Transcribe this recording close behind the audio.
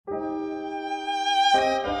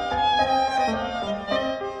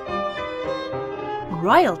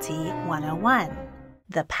Royalty 101: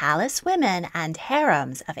 The Palace Women and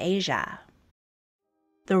Harems of Asia.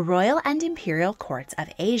 The royal and imperial courts of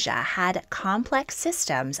Asia had complex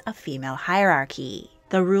systems of female hierarchy.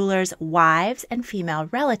 The rulers' wives and female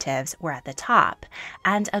relatives were at the top,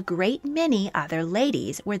 and a great many other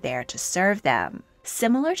ladies were there to serve them.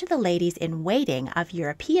 Similar to the ladies-in-waiting of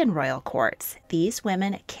European royal courts, these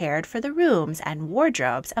women cared for the rooms and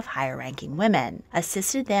wardrobes of higher-ranking women,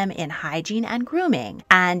 assisted them in hygiene and grooming,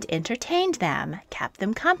 and entertained them, kept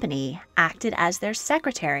them company, acted as their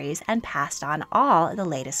secretaries, and passed on all the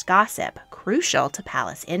latest gossip, crucial to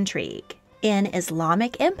palace intrigue. In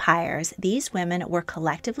Islamic empires, these women were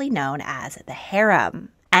collectively known as the harem.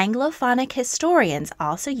 Anglo-phonic historians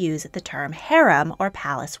also use the term harem or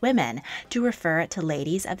palace women to refer to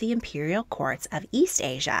ladies of the imperial courts of East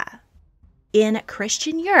Asia. In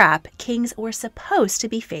Christian Europe, kings were supposed to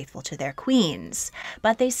be faithful to their queens,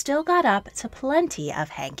 but they still got up to plenty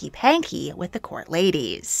of hanky-panky with the court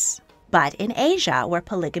ladies. But in Asia, where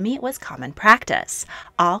polygamy was common practice,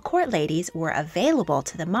 all court ladies were available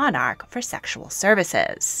to the monarch for sexual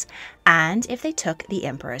services. And if they took the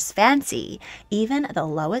emperor's fancy, even the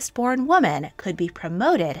lowest-born woman could be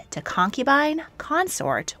promoted to concubine,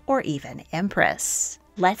 consort, or even empress.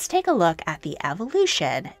 Let's take a look at the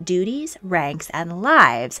evolution, duties, ranks, and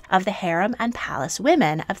lives of the harem and palace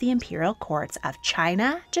women of the imperial courts of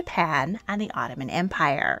China, Japan, and the Ottoman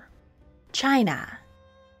Empire. China.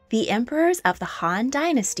 The emperors of the Han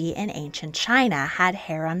Dynasty in ancient China had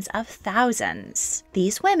harems of thousands.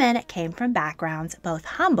 These women came from backgrounds both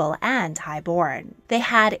humble and high-born. They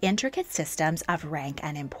had intricate systems of rank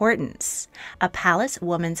and importance. A palace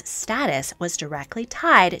woman's status was directly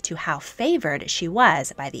tied to how favored she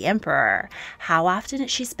was by the emperor, how often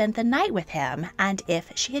she spent the night with him, and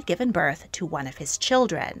if she had given birth to one of his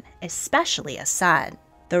children, especially a son.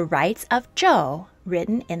 The Rites of Zhou,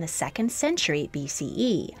 written in the 2nd century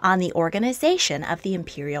BCE on the organization of the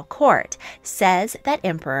imperial court, says that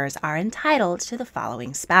emperors are entitled to the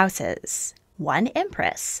following spouses: 1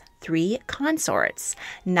 empress, 3 consorts,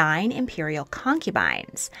 9 imperial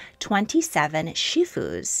concubines, 27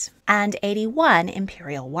 shifus, and 81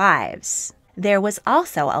 imperial wives. There was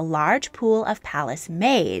also a large pool of palace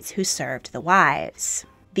maids who served the wives.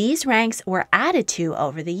 These ranks were added to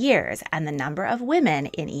over the years, and the number of women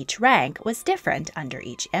in each rank was different under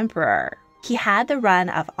each emperor. He had the run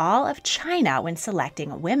of all of China when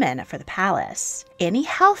selecting women for the palace. Any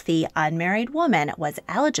healthy, unmarried woman was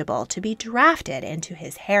eligible to be drafted into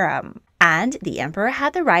his harem, and the emperor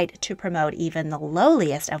had the right to promote even the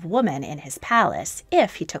lowliest of women in his palace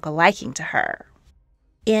if he took a liking to her.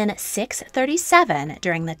 In 637,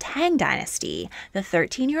 during the Tang Dynasty, the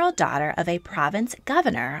 13-year-old daughter of a province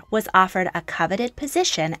governor was offered a coveted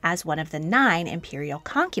position as one of the 9 imperial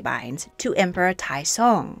concubines to Emperor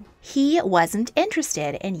Taizong. He wasn't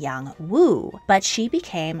interested in young Wu, but she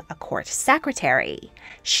became a court secretary.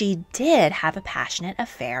 She did have a passionate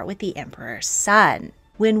affair with the emperor's son.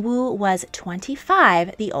 When Wu was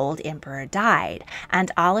 25, the old emperor died,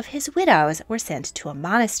 and all of his widows were sent to a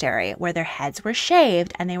monastery where their heads were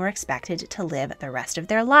shaved and they were expected to live the rest of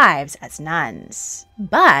their lives as nuns.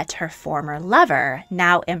 But her former lover,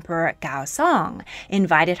 now Emperor Gaozong,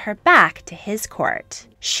 invited her back to his court.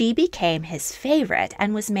 She became his favorite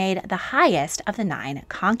and was made the highest of the 9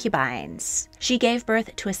 concubines. She gave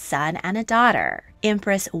birth to a son and a daughter.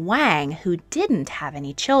 Empress Wang, who didn't have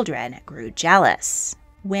any children, grew jealous.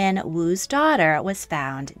 When Wu's daughter was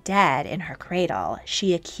found dead in her cradle,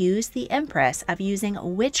 she accused the empress of using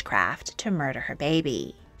witchcraft to murder her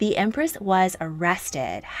baby. The empress was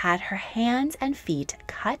arrested, had her hands and feet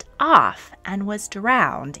cut off, and was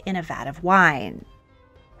drowned in a vat of wine.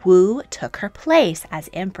 Wu took her place as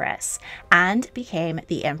empress and became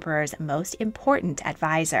the emperor's most important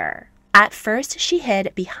advisor. At first, she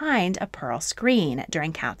hid behind a pearl screen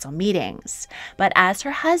during council meetings, but as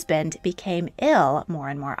her husband became ill more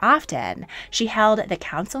and more often, she held the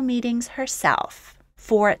council meetings herself.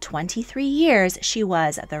 For 23 years, she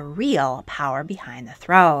was the real power behind the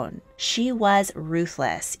throne. She was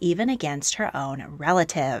ruthless, even against her own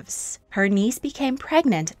relatives. Her niece became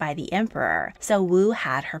pregnant by the emperor, so Wu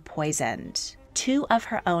had her poisoned. 2 of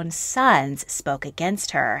her own sons spoke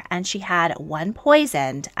against her, and she had one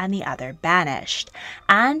poisoned and the other banished,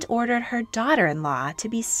 and ordered her daughter-in-law to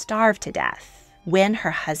be starved to death. When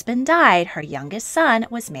her husband died, her youngest son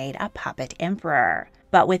was made a puppet emperor.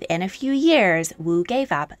 But within a few years, Wu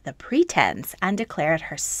gave up the pretense and declared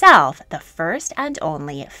herself the first and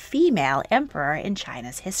only female emperor in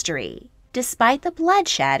China's history. Despite the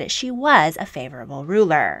bloodshed, she was a favorable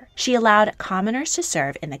ruler. She allowed commoners to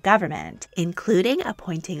serve in the government, including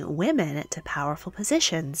appointing women to powerful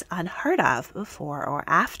positions unheard of before or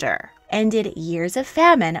after, ended years of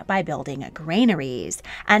famine by building granaries,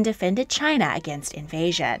 and defended China against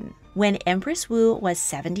invasion. When Empress Wu was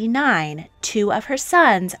 79, 2 of her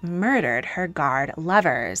sons murdered her guard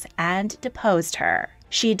lovers and deposed her.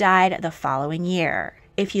 She died the following year.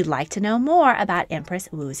 If you'd like to know more about Empress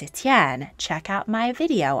Wu Zetian, check out my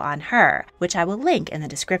video on her, which I will link in the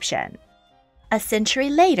description. A century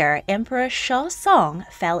later, Emperor Shao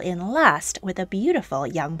fell in lust with a beautiful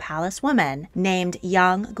young palace woman named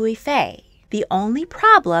Yang Guifei. The only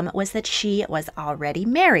problem was that she was already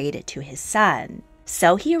married to his son.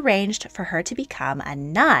 So he arranged for her to become a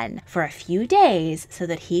nun for a few days so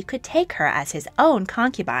that he could take her as his own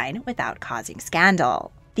concubine without causing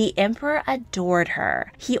scandal. The emperor adored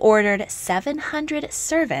her. He ordered 700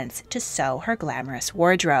 servants to sew her glamorous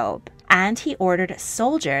wardrobe, and he ordered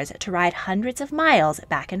soldiers to ride hundreds of miles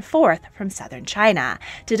back and forth from southern China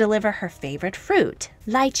to deliver her favorite fruit,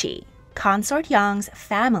 lychee. Consort Yang's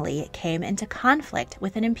family came into conflict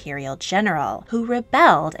with an imperial general who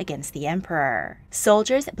rebelled against the emperor.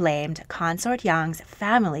 Soldiers blamed Consort Yang's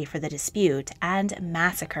family for the dispute and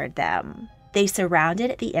massacred them. They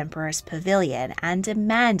surrounded the emperor's pavilion and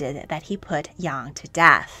demanded that he put Yang to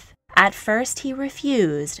death. At first he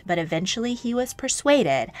refused, but eventually he was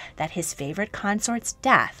persuaded that his favorite consort's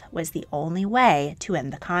death was the only way to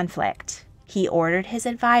end the conflict. He ordered his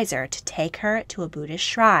advisor to take her to a Buddhist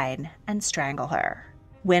shrine and strangle her.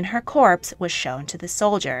 When her corpse was shown to the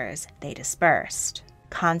soldiers, they dispersed.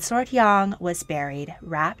 Consort Yang was buried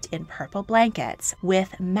wrapped in purple blankets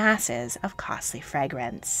with masses of costly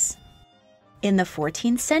fragrance. In the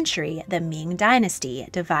 14th century, the Ming dynasty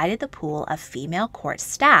divided the pool of female court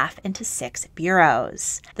staff into 6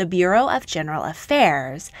 bureaus: the Bureau of General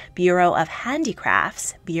Affairs, Bureau of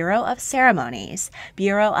Handicrafts, Bureau of Ceremonies,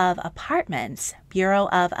 Bureau of Apartments, Bureau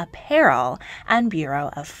of Apparel, and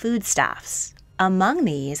Bureau of Foodstuffs. Among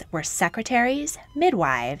these were secretaries,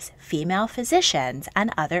 midwives, female physicians,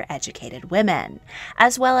 and other educated women,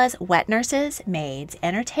 as well as wet nurses, maids,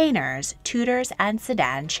 entertainers, tutors, and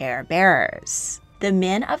sedan chair bearers. The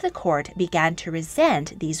men of the court began to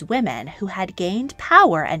resent these women who had gained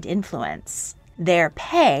power and influence. Their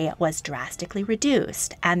pay was drastically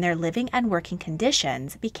reduced, and their living and working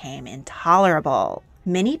conditions became intolerable.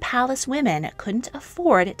 Many palace women couldn't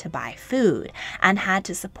afford to buy food and had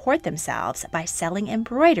to support themselves by selling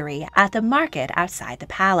embroidery at the market outside the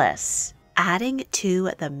palace. Adding to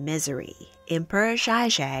the misery, Emperor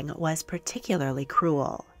Zhaizhang was particularly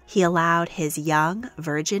cruel. He allowed his young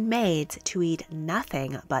virgin maids to eat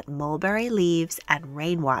nothing but mulberry leaves and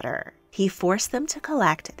rainwater. He forced them to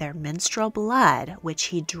collect their menstrual blood, which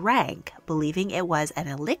he drank, believing it was an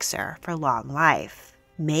elixir for long life.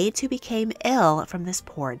 Maids who became ill from this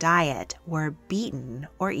poor diet were beaten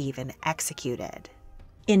or even executed.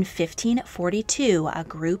 In 1542, a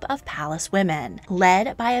group of palace women,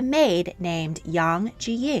 led by a maid named Yang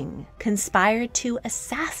Jiying, conspired to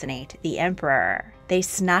assassinate the emperor. They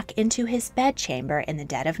snuck into his bedchamber in the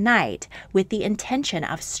dead of night with the intention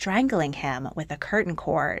of strangling him with a curtain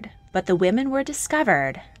cord. But the women were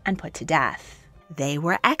discovered and put to death. They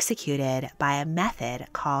were executed by a method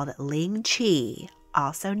called Ling Qi,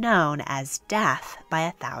 also known as death by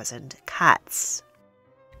 1,000 cuts.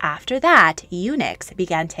 After that, eunuchs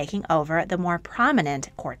began taking over the more prominent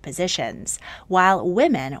court positions, while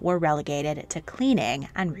women were relegated to cleaning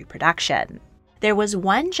and reproduction. There was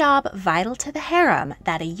one job vital to the harem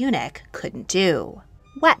that a eunuch couldn't do: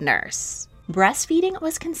 wet nurse. Breastfeeding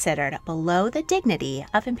was considered below the dignity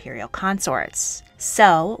of imperial consorts.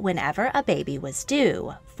 So, whenever a baby was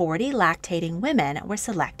due, 40 lactating women were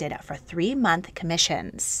selected for 3-month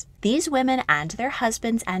commissions. These women and their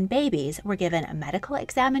husbands and babies were given medical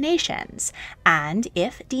examinations, and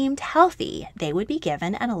if deemed healthy, they would be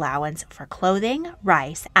given an allowance for clothing,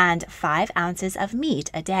 rice, and 5 ounces of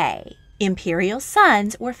meat a day. Imperial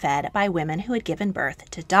sons were fed by women who had given birth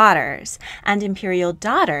to daughters, and imperial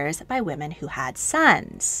daughters by women who had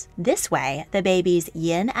sons. This way, the baby's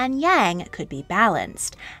yin and yang could be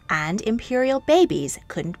balanced, and imperial babies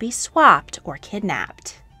couldn't be swapped or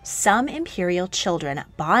kidnapped. Some imperial children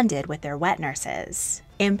bonded with their wet nurses.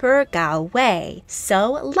 Emperor Gao Wei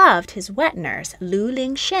so loved his wet nurse Lu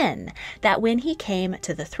Lingxin that when he came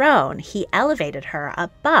to the throne, he elevated her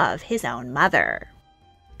above his own mother.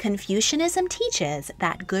 Confucianism teaches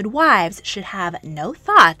that good wives should have no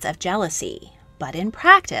thoughts of jealousy. but in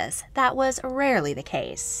practice, that was rarely the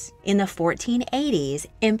case. In the 1480s,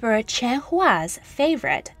 Emperor Qian Hua's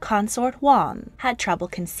favorite, consort Wang, had trouble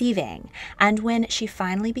conceiving, and when she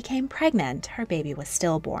finally became pregnant, her baby was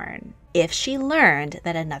stillborn. If she learned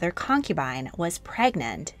that another concubine was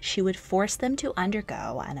pregnant, she would force them to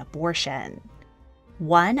undergo an abortion.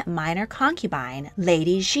 One minor concubine,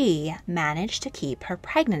 Lady Ji, managed to keep her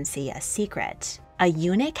pregnancy a secret. A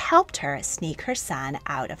eunuch helped her sneak her son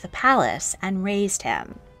out of the palace and raised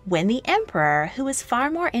him. When the emperor, who was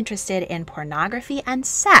far more interested in pornography and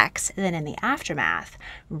sex than in the aftermath,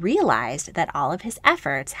 realized that all of his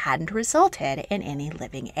efforts hadn't resulted in any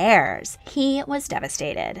living heirs, he was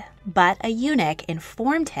devastated. But a eunuch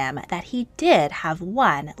informed him that he did have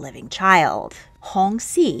one living child,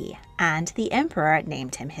 Hongxi, and the emperor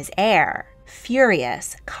named him his heir.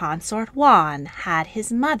 Furious, consort Wan had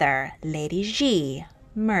his mother, Lady Ji,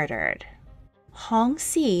 murdered.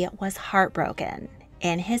 Hongxi was heartbroken.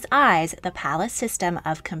 In his eyes, the palace system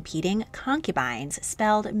of competing concubines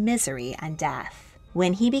spelled misery and death.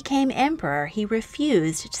 When he became emperor, he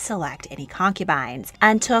refused to select any concubines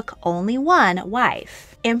and took only one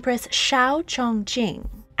wife, Empress Shao Chongjing,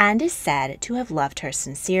 and is said to have loved her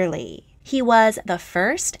sincerely. He was the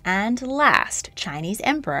first and last Chinese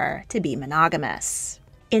emperor to be monogamous.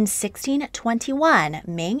 In 1621,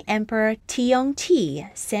 Ming Emperor Tiongti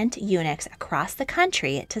sent eunuchs across the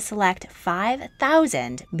country to select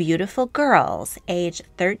 5,000 beautiful girls aged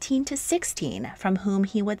 13 to 16 from whom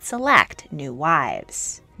he would select new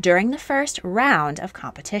wives. During the first round of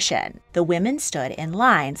competition, the women stood in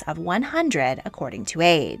lines of 100 according to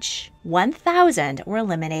age. 1,000 were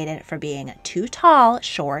eliminated for being too tall,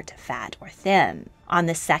 short, fat, or thin. On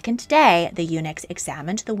the second day, the eunuchs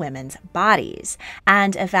examined the women's bodies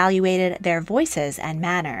and evaluated their voices and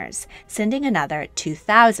manners, sending another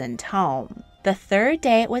 2,000 home. The third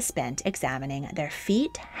day was spent examining their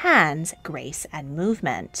feet, hands, grace, and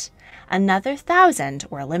movement. Another 1,000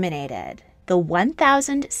 were eliminated. The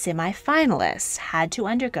 1,000 semi-finalists had to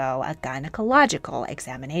undergo a gynecological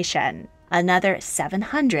examination. Another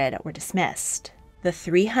 700 were dismissed. The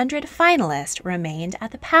 300 finalists remained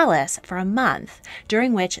at the palace for a month,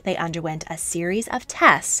 during which they underwent a series of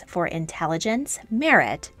tests for intelligence,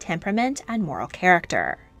 merit, temperament, and moral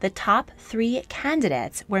character. The top 3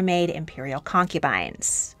 candidates were made imperial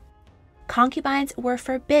concubines. Concubines were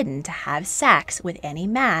forbidden to have sex with any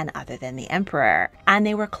man other than the emperor, and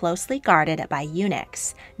they were closely guarded by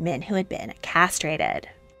eunuchs, men who had been castrated.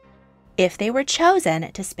 If they were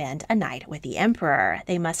chosen to spend a night with the emperor,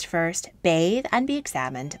 they must first bathe and be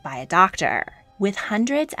examined by a doctor. With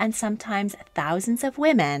hundreds and sometimes thousands of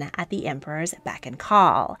women at the emperor's beck and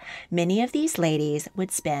call, many of these ladies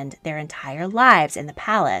would spend their entire lives in the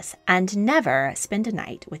palace and never spend a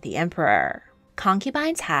night with the emperor.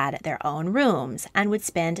 Concubines had their own rooms and would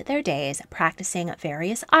spend their days practicing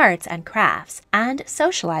various arts and crafts and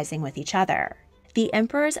socializing with each other. The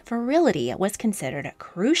emperor's virility was considered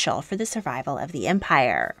crucial for the survival of the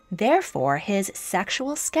empire. Therefore, his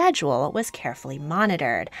sexual schedule was carefully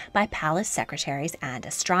monitored by palace secretaries and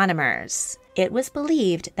astronomers. It was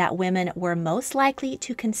believed that women were most likely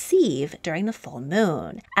to conceive during the full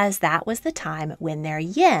moon, as that was the time when their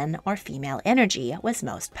yin, or female energy, was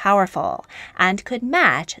most powerful and could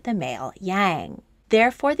match the male yang.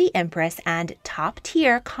 Therefore, the empress and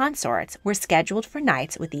top-tier consorts were scheduled for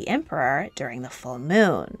nights with the emperor during the full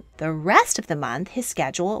moon. The rest of the month, his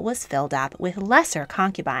schedule was filled up with lesser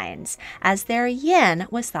concubines, as their yin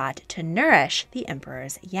was thought to nourish the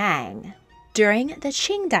emperor's yang. During the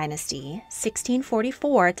Qing dynasty,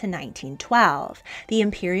 1644 to 1912, the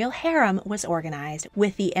imperial harem was organized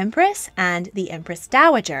with the empress and the empress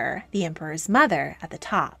dowager, the emperor's mother, at the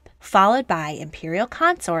top, followed by imperial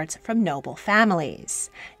consorts from noble families.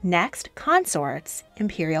 Next, consorts,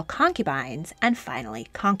 imperial concubines, and finally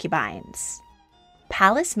concubines.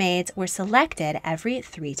 Palace maids were selected every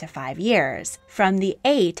 3 to 5 years from the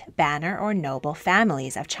 8 banner or noble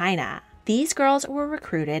families of China. These girls were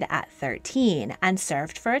recruited at 13 and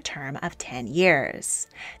served for a term of 10 years.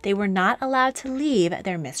 They were not allowed to leave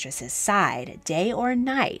their mistress's side day or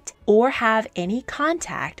night or have any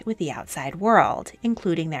contact with the outside world,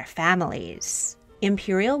 including their families.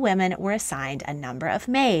 Imperial women were assigned a number of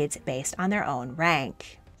maids based on their own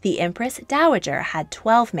rank. The Empress Dowager had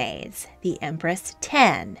 12 maids, the Empress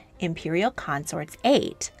 10, Imperial Consorts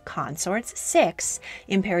 8, Consorts 6,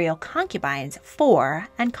 Imperial Concubines 4,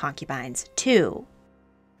 and Concubines 2.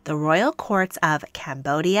 The royal courts of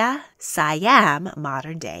Cambodia, Siam,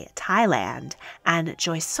 modern-day Thailand, and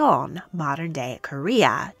Joseon, modern-day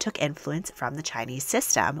Korea, took influence from the Chinese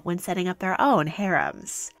system when setting up their own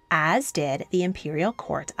harems. as did the imperial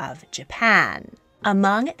court of Japan.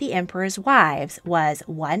 Among the emperor's wives was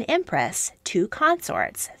 1 empress, 2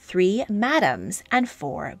 consorts, 3 madams, and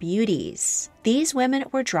 4 beauties. These women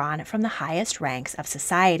were drawn from the highest ranks of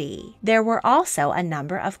society. There were also a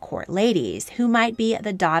number of court ladies who might be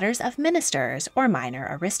the daughters of ministers or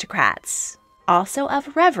minor aristocrats. Also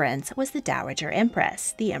of reverence was the Dowager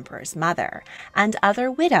Empress, the emperor's mother, and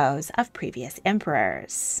other widows of previous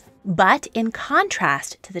emperors. But in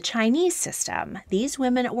contrast to the Chinese system, these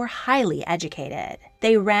women were highly educated.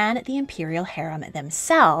 They ran the imperial harem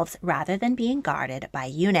themselves rather than being guarded by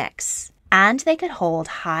eunuchs. And they could hold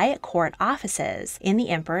high court offices in the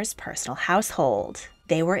emperor's personal household.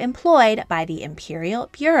 They were employed by the Imperial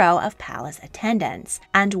Bureau of Palace Attendants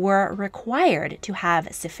and were required to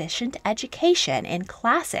have sufficient education in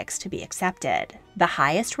classics to be accepted. The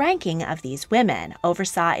highest ranking of these women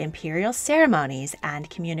oversaw imperial ceremonies and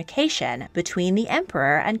communication between the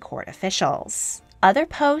emperor and court officials. Other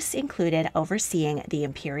posts included overseeing the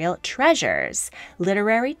imperial treasures,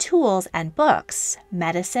 literary tools and books,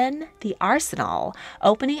 medicine, the arsenal,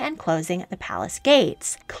 opening and closing the palace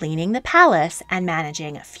gates, cleaning the palace, and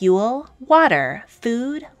managing fuel, water,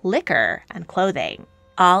 food, liquor, and clothing.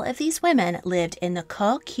 All of these women lived in the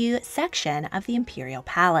Ko-Kyu section of the imperial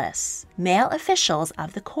palace. Male officials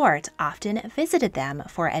of the court often visited them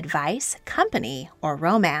for advice, company, or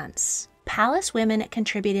romance. Palace women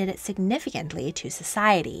contributed significantly to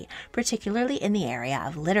society, particularly in the area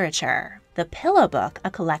of literature. The Pillow Book,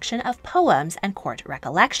 a collection of poems and court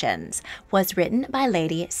recollections, was written by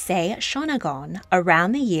Lady Sei Shonagon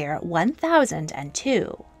around the year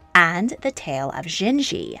 1002. And The Tale of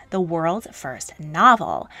Jinji, the world's first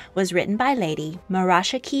novel, was written by Lady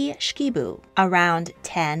Murashiki Shikibu around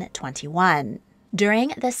 1021. During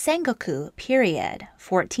the Sengoku period,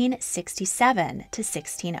 1467 to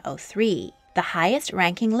 1603, the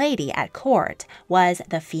highest-ranking lady at court was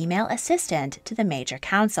the female assistant to the major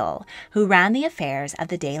council, who ran the affairs of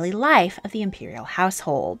the daily life of the imperial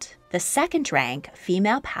household. The second-rank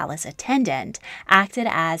female palace attendant acted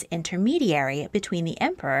as intermediary between the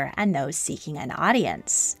emperor and those seeking an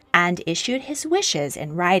audience, and issued his wishes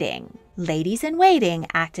in writing. Ladies-in-waiting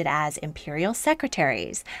acted as imperial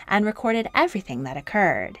secretaries and recorded everything that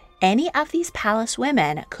occurred. Any of these palace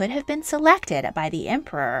women could have been selected by the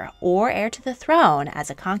emperor or heir to the throne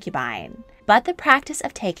as a concubine. But the practice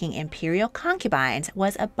of taking imperial concubines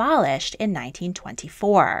was abolished in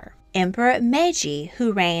 1924. Emperor Meiji,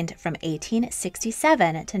 who reigned from 1867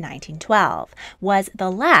 to 1912, was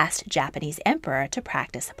the last Japanese emperor to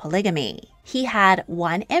practice polygamy. He had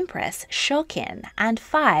 1 empress, Shokin, and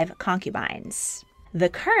 5 concubines. The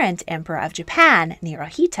current emperor of Japan,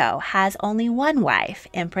 Naruhito, has only 1 wife,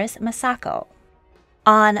 Empress Masako.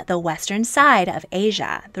 On the western side of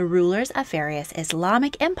Asia, the rulers of various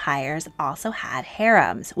Islamic empires also had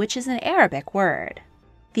harems, which is an Arabic word.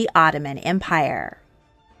 The Ottoman Empire.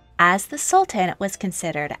 As the Sultan was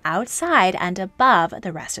considered outside and above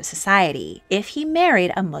the rest of society, if he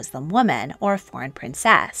married a Muslim woman or a foreign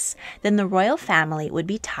princess, then the royal family would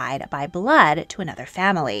be tied by blood to another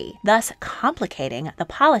family, thus complicating the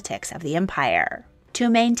politics of the empire.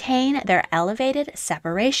 To maintain their elevated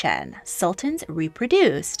separation, sultans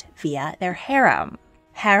reproduced via their harem.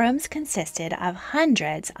 Harems consisted of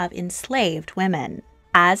hundreds of enslaved women.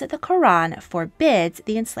 As the Quran forbids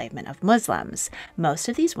the enslavement of Muslims, most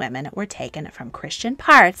of these women were taken from Christian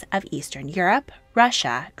parts of Eastern Europe,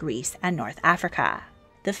 Russia, Greece, and North Africa.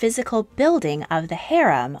 The physical building of the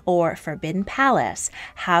harem, or forbidden palace,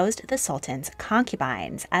 housed the sultan's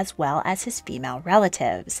concubines as well as his female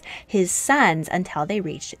relatives, his sons until they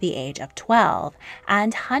reached the age of 12,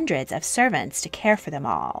 and hundreds of servants to care for them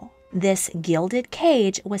all. This gilded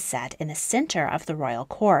cage was set in the center of the royal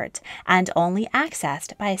court and only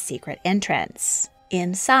accessed by a secret entrance.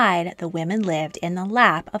 Inside, the women lived in the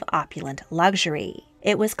lap of opulent luxury.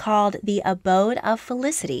 It was called the abode of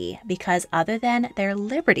felicity because other than their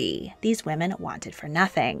liberty, these women wanted for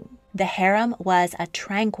nothing. The harem was a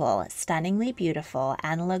tranquil, stunningly beautiful,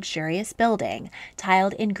 and luxurious building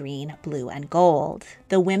tiled in green, blue, and gold.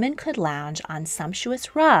 The women could lounge on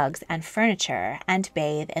sumptuous rugs and furniture and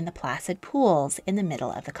bathe in the placid pools in the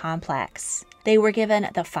middle of the complex. They were given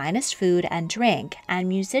the finest food and drink, and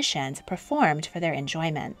musicians performed for their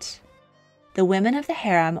enjoyment. The women of the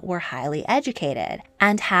harem were highly educated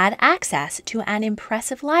and had access to an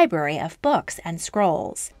impressive library of books and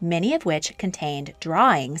scrolls, many of which contained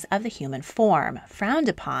drawings of the human form frowned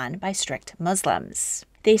upon by strict Muslims.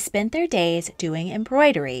 They spent their days doing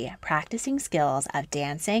embroidery, practicing skills of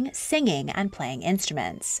dancing, singing, and playing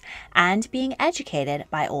instruments, and being educated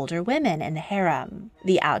by older women in the harem.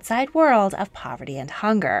 The outside world of poverty and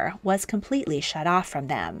hunger was completely shut off from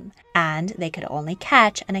them, and they could only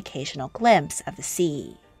catch an occasional glimpse of the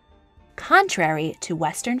sea. Contrary to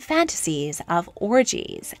Western fantasies of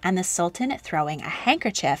orgies and the Sultan throwing a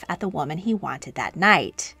handkerchief at the woman he wanted that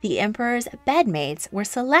night, the emperor's bedmates were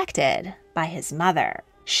selected by his mother.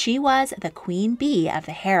 She was the queen bee of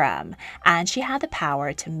the harem, and she had the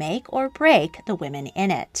power to make or break the women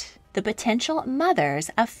in it. The potential mothers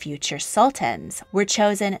of future sultans were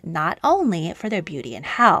chosen not only for their beauty and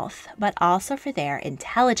health, but also for their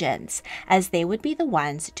intelligence, as they would be the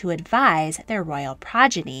ones to advise their royal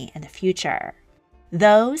progeny in the future.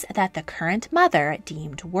 Those that the current mother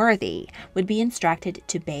deemed worthy would be instructed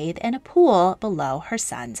to bathe in a pool below her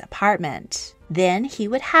son's apartment. Then he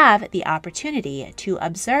would have the opportunity to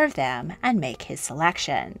observe them and make his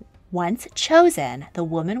selection. Once chosen, the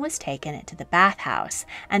woman was taken to the bathhouse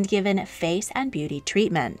and given face and beauty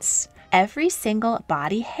treatments. Every single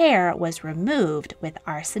body hair was removed with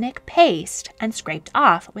arsenic paste and scraped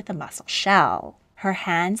off with a mussel shell. Her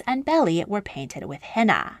hands and belly were painted with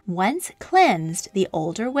henna. Once cleansed, the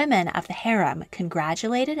older women of the harem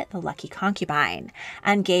congratulated the lucky concubine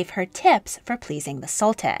and gave her tips for pleasing the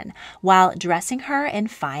sultan, while dressing her in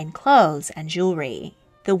fine clothes and jewelry.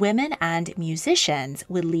 The women and musicians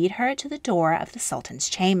would lead her to the door of the sultan's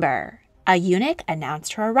chamber. A eunuch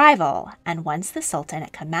announced her arrival, and once the sultan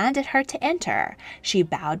commanded her to enter, she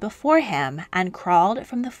bowed before him and crawled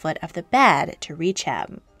from the foot of the bed to reach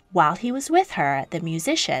him. While he was with her, the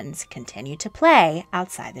musicians continued to play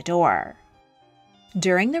outside the door.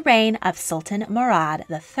 During the reign of Sultan Murad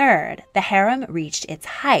III, the harem reached its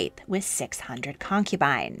height with 600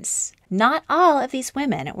 concubines. Not all of these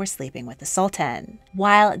women were sleeping with the sultan.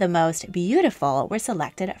 While the most beautiful were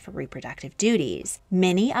selected for reproductive duties,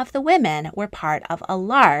 many of the women were part of a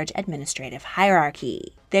large administrative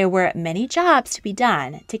hierarchy. There were many jobs to be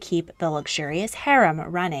done to keep the luxurious harem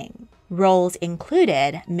running. Roles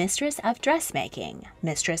included mistress of dressmaking,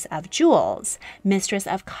 mistress of jewels, mistress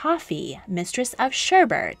of coffee, mistress of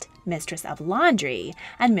sherbet, mistress of laundry,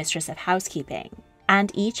 and mistress of housekeeping,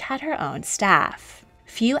 and each had her own staff.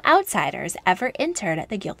 Few outsiders ever entered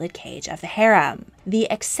the gilded cage of the harem. The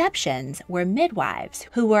exceptions were midwives,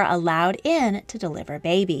 who were allowed in to deliver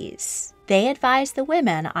babies. They advised the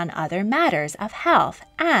women on other matters of health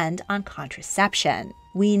and on contraception.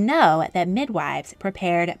 We know that midwives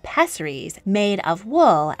prepared pessaries made of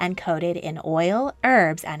wool and coated in oil,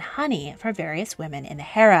 herbs, and honey for various women in the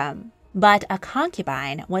harem. But a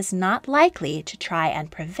concubine was not likely to try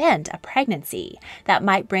and prevent a pregnancy that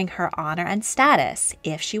might bring her honor and status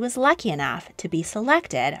if she was lucky enough to be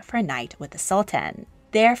selected for a night with the sultan.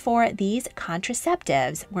 Therefore, these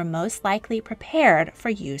contraceptives were most likely prepared for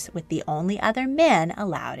use with the only other men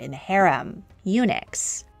allowed in the harem,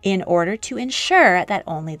 eunuchs. In order to ensure that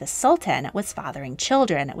only the sultan was fathering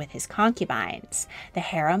children with his concubines, the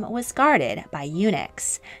harem was guarded by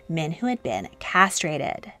eunuchs, men who had been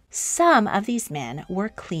castrated. Some of these men were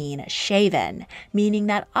clean-shaven, meaning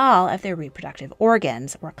that all of their reproductive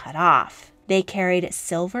organs were cut off. They carried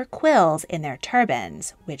silver quills in their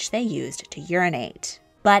turbans, which they used to urinate.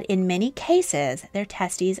 But in many cases, their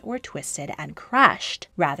testes were twisted and crushed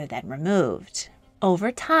rather than removed.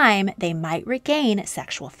 Over time, they might regain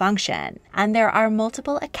sexual function, and there are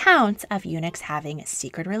multiple accounts of eunuchs having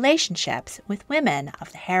secret relationships with women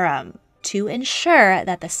of the harem. To ensure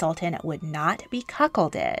that the sultan would not be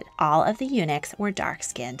cuckolded, all of the eunuchs were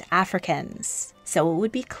dark-skinned Africans, so it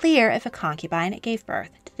would be clear if a concubine gave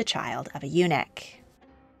birth to the child of a eunuch.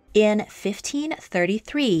 In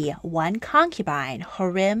 1533, one concubine,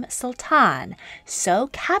 Harem Sultan, so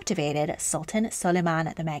captivated Sultan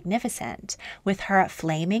Suleiman the Magnificent with her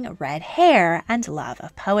flaming red hair and love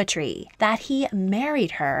of poetry that he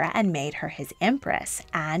married her and made her his empress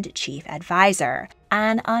and chief advisor,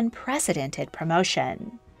 an unprecedented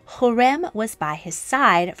promotion. Harem was by his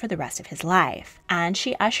side for the rest of his life, and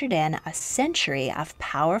she ushered in a century of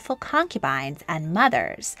powerful concubines and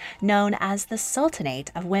mothers known as the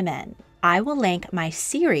Sultanate of Women. I will link my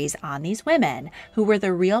series on these women who were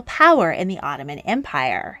the real power in the Ottoman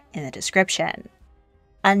Empire in the description.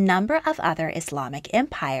 A number of other Islamic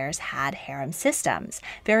empires had harem systems,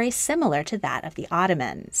 very similar to that of the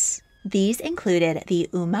Ottomans. These included the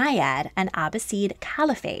Umayyad and Abbasid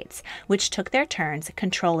caliphates, which took their turns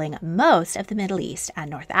controlling most of the Middle East and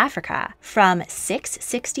North Africa from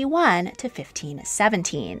 661 to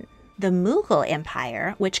 1517. The Mughal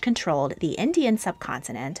Empire, which controlled the Indian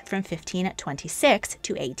subcontinent from 1526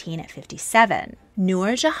 to 1857.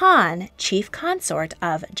 Nur Jahan, chief consort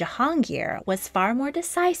of Jahangir, was far more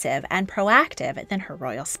decisive and proactive than her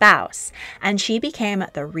royal spouse, and she became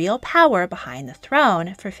the real power behind the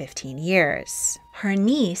throne for 15 years. Her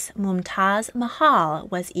niece, Mumtaz Mahal,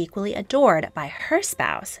 was equally adored by her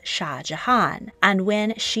spouse, Shah Jahan, and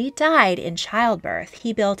when she died in childbirth,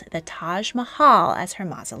 he built the Taj Mahal as her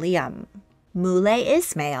mausoleum. Moulay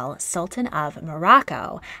Ismail, Sultan of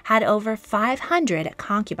Morocco, had over 500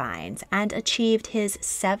 concubines and achieved his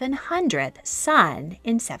 700th son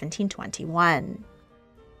in 1721.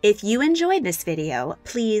 If you enjoyed this video,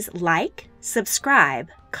 please like, subscribe,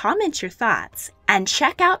 comment your thoughts, and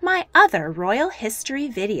check out my other royal history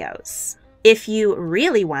videos. If you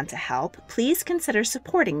really want to help, please consider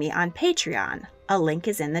supporting me on Patreon. A link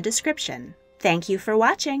is in the description. Thank you for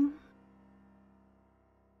watching.